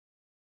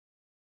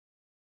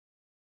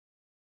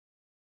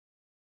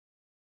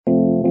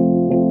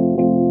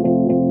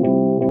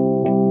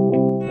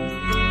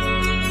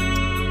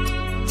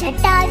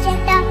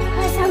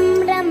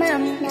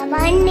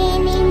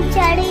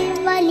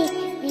वन्निनिंचडिवलि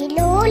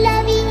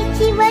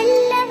विलोलवीचि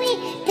वल्लवी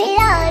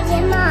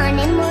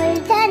विराजमाने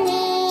मूर्धने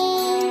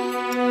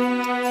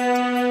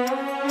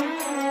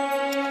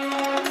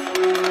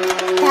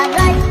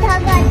धगत्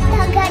धगत्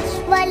धगत्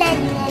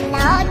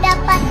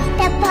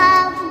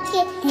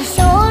ज्वलन्ननादपट्टभावुके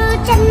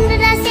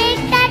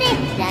किशोरचन्द्रशेखरे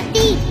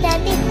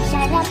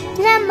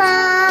प्रतीतदीक्षरत्नमा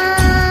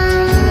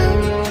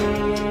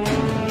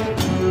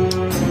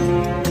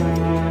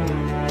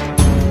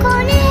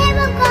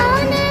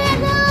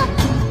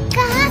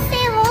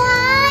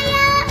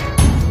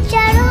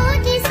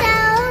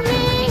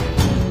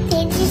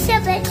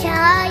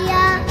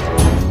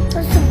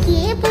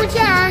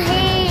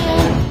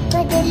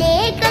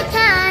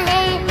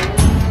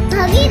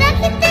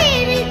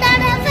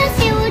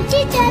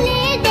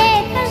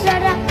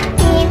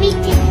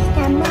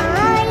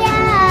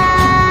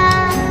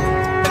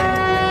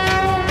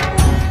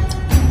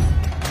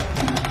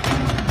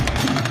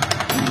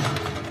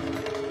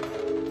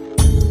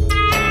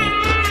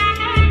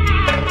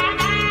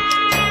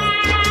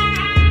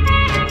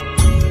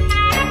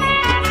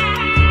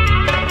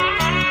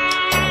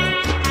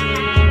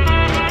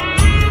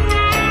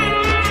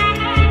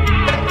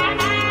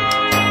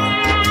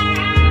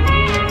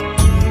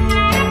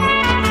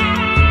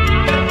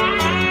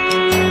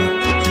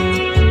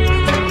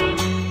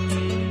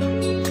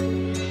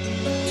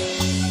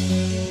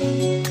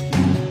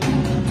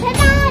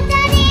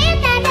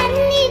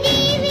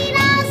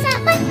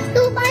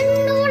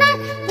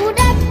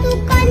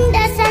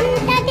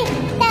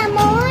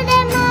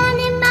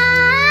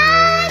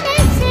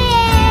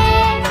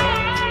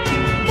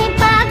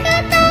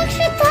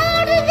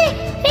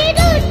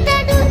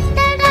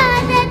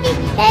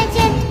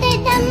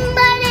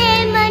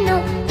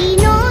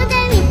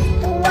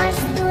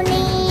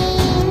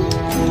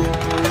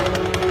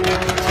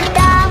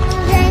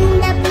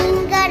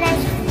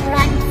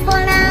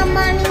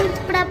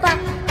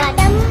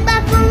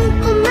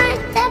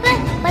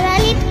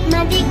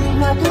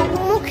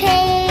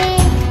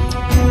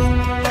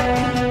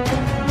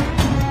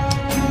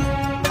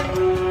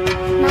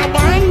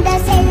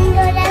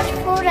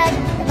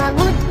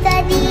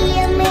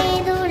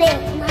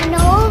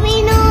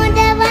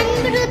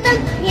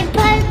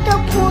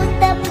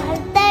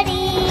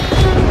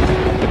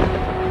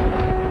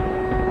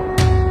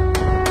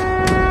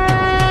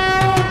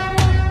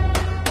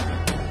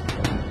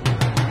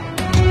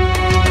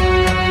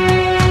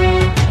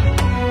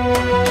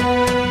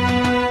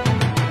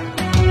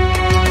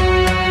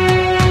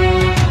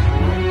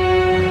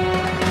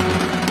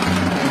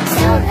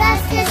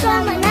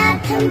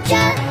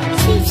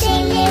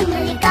श्रीशैले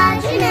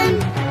मल्लिकार्जुनं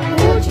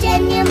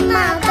पूजनीयं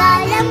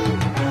महाकालं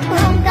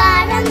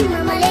ओंकारं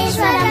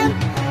ममलेश्वरं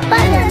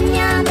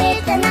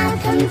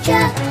परमज्ञानेतनाथं च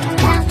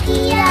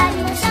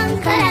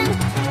डाकियादिशङ्करं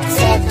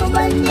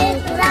सेतुबन्धे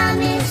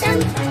रामेशं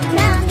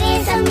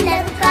नागेशं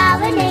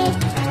लङ्कावने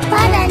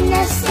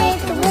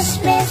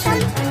परन्नसेतुविश्वेशं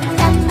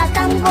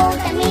त्र्यम्बकं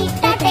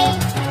गौतमीतटे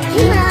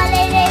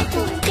हिमालये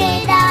तु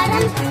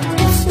केदारं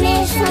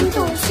विश्वेशं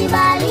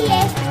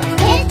तुलसीवालिये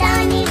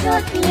एतानि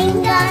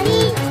ज्योतिर्लिङ्गानि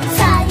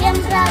सायं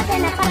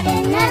प्रार्थना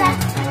पठेन्नर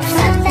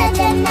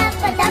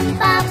सप्तजन्मपदं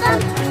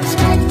पापम्